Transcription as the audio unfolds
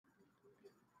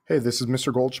Hey, this is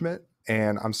Mr. Goldschmidt,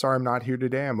 and I'm sorry I'm not here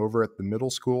today. I'm over at the middle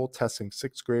school testing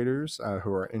sixth graders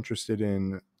who are interested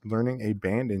in learning a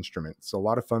band instrument. It's a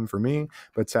lot of fun for me,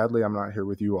 but sadly, I'm not here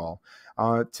with you all.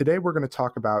 Today, we're going to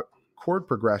talk about chord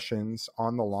progressions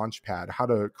on the Launchpad, how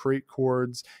to create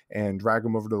chords and drag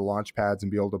them over to the Launchpads and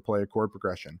be able to play a chord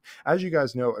progression. As you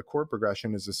guys know, a chord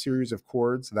progression is a series of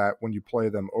chords that when you play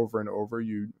them over and over,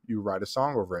 you write a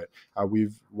song over it.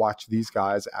 We've watched these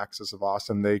guys, Axis of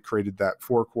Awesome. They created that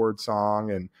 4-chord song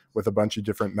and with a bunch of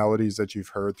different melodies that you've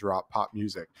heard throughout pop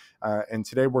music. And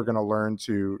today we're going to learn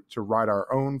to write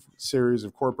our own series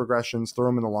of chord progressions, throw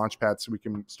them in the Launchpad so we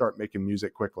can start making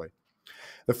music quickly.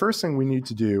 The first thing we need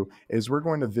to do is we're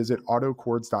going to visit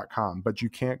autochords.com, but you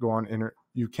can't go on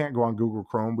Google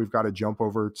Chrome. We've got to jump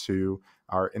over to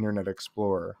our Internet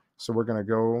Explorer. So we're going to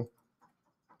go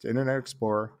to Internet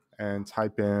Explorer and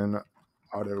type in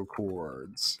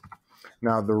autochords.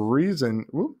 Now the reason,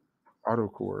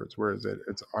 autochords, where is it?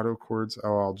 It's autochords.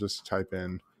 Oh, I'll just type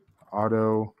in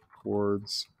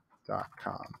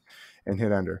autochords.com and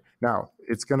hit enter. Now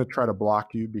it's going to try to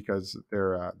block you because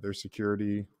their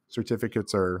security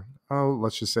certificates are,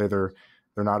 let's just say they're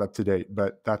not up to date,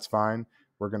 but that's fine.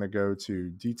 We're going to go to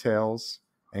details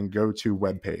and go to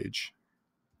web page.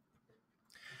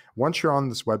 Once you're on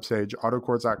this website,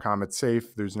 autochords.com, it's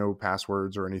safe. There's no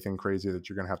passwords or anything crazy that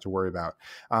you're going to have to worry about.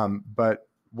 But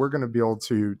we're going to be able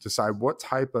to decide what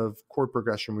type of chord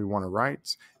progression we want to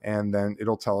write, and then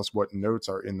it'll tell us what notes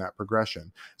are in that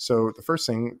progression. So the first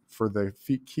thing for the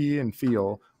key and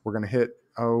feel, we're going to hit,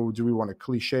 do we want a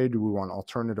cliche? Do we want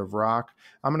alternative rock?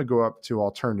 I'm going to go up to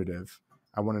alternative.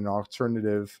 I want an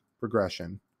alternative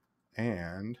progression,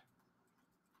 and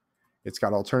it's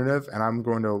got alternative, and I'm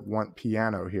going to want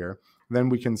piano here. Then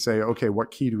we can say, okay,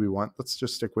 what key do we want? Let's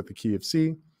just stick with the key of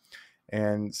C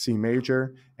and C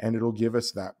major, and it'll give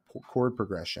us that chord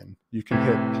progression. You can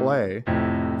hit play,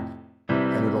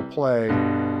 and it'll play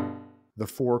the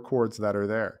 4 chords that are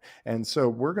there. And so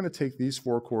we're going to take these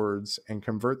 4 chords and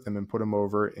convert them and put them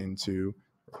over into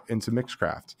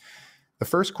Mixcraft. The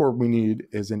first chord we need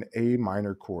is an A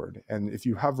minor chord, and if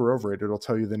you hover over it, it'll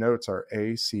tell you the notes are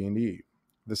A, C, and E.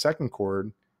 The second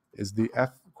chord is the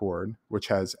F chord, which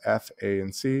has F, A,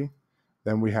 and C.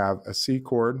 Then we have a C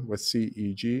chord with C,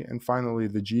 E, G, and finally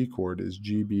the G chord is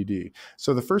G, B, D.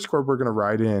 So the first chord we're going to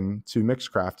write in to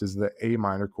Mixcraft is the A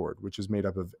minor chord, which is made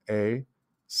up of A,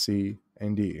 C,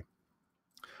 and D.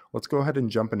 Let's go ahead and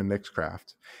jump into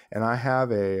Mixcraft. And I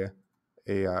have a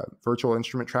virtual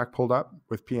instrument track pulled up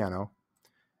with piano.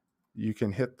 You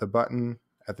can hit the button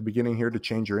at the beginning here to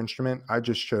change your instrument. I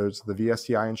just chose the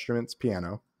VSTI Instruments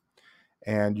piano.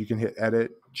 And you can hit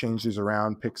edit, change these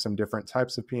around, pick some different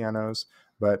types of pianos,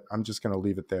 but I'm just going to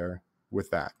leave it there with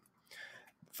that.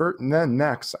 And then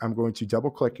next, I'm going to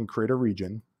double click and create a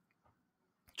region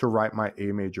to write my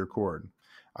A major chord.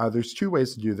 There's 2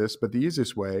 ways to do this, but the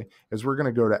easiest way is we're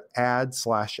going to go to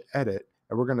add/edit,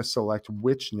 and we're going to select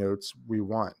which notes we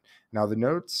want. Now the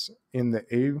notes in the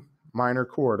A minor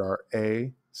chord are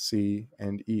A, C,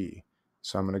 and E.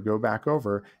 So I'm going to go back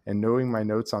over, and knowing my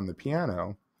notes on the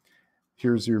piano,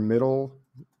 here's your middle,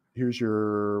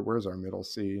 where's our middle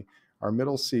C? Our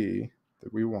middle C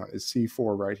that we want is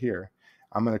C4 right here.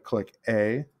 I'm going to click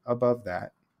A above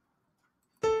that.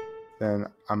 Then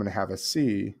I'm going to have a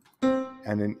C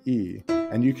and an E.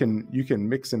 And you can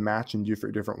mix and match and do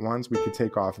for different ones. We could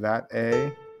take off that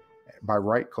A by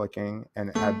right-clicking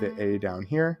and add the A down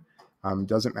here.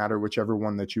 Doesn't matter whichever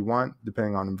one that you want,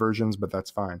 depending on inversions, but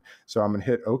that's fine. So I'm going to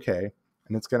hit OK.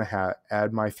 And it's going to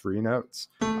add my 3 notes.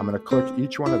 I'm going to click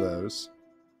each one of those.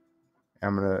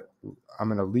 I'm going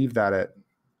to leave that at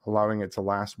allowing it to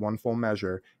last 1 full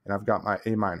measure, and I've got my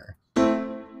A minor.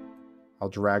 I'll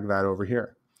drag that over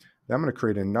here. Then I'm going to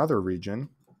create another region.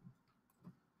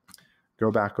 Go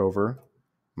back over.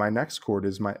 My next chord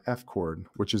is my F chord,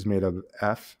 which is made of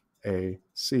F, A,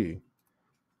 C.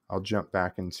 I'll jump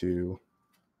back into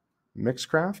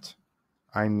Mixcraft.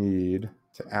 I need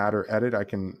to add or edit. I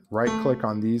can right click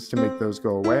on these to make those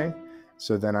go away.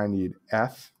 So then I need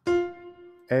F,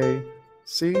 A,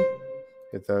 C,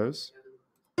 hit those,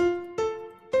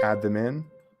 add them in.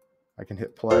 I can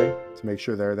hit play to make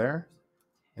sure they're there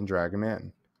and drag them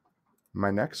in.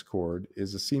 My next chord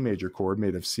is a C major chord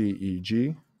made of C, E,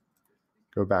 G.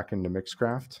 Go back into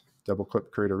Mixcraft, double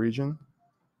click, create a region.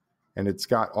 And it's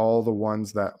got all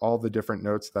the different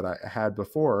notes that I had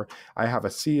before. I have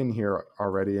a C in here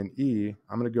already, an E.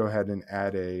 I'm going to go ahead and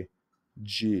add a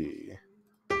G,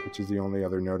 which is the only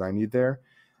other note I need there.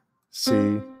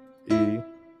 C, E,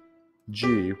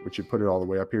 G, which you put it all the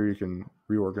way up here. You can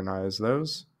reorganize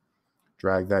those,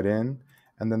 drag that in.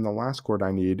 And then the last chord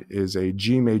I need is a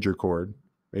G major chord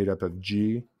made up of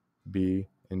G, B,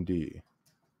 and D.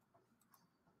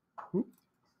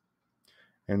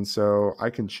 And so I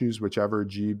can choose whichever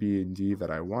G, B, and D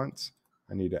that I want.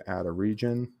 I need to add a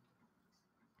region.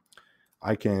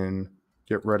 I can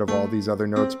get rid of all these other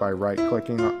notes by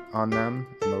right-clicking on them,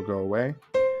 and they'll go away.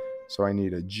 So I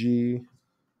need a G,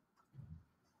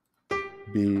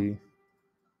 B,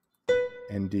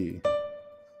 and D.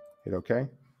 Hit OK.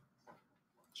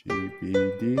 G, B,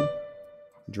 D.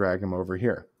 Drag them over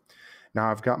here.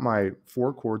 Now I've got my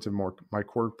 4 chords of my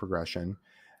chord progression.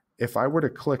 If I were to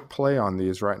click play on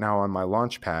these right now on my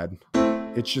Launchpad,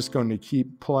 it's just going to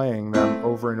keep playing them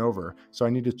over and over. So I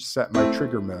need to set my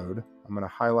trigger mode. I'm going to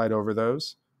highlight over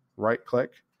those, right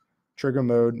click, trigger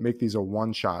mode, make these a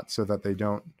one shot so that they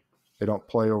don't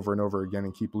play over and over again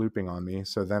and keep looping on me.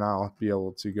 So then I'll be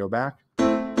able to go back.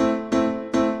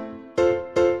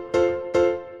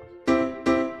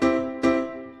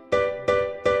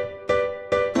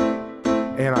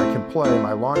 And I can play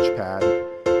my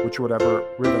Launchpad, which whatever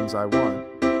rhythms I want.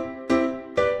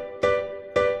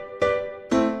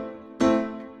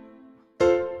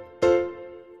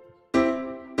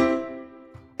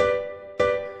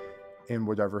 In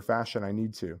whatever fashion I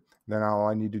need to. Then all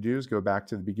I need to do is go back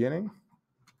to the beginning,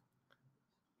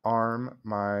 arm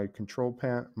my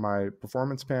my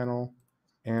performance panel,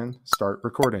 and start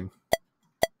recording.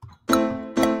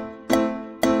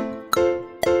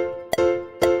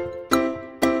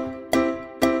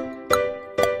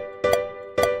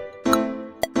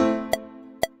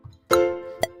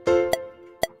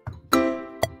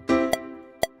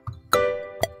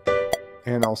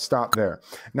 And I'll stop there.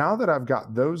 Now that I've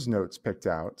got those notes picked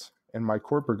out and my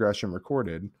chord progression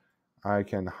recorded, I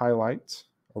can highlight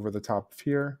over the top of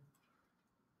here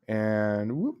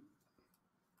and whoop,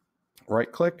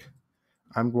 right click.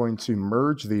 I'm going to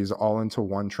merge these all into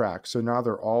one track. So now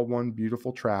they're all one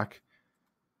beautiful track.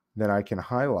 Then I can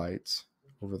highlight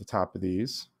over the top of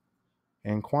these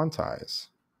and quantize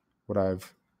what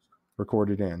I've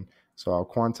recorded in. So I'll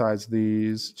quantize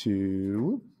these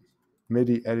to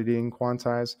MIDI editing,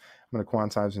 quantize. I'm going to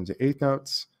quantize into 8th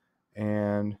notes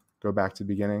and go back to the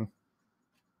beginning.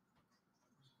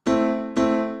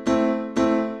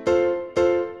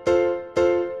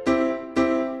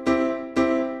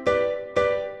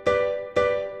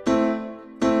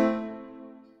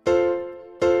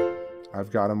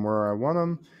 I've got them where I want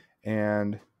them,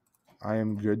 and I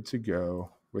am good to go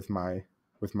with my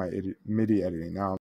MIDI editing. Now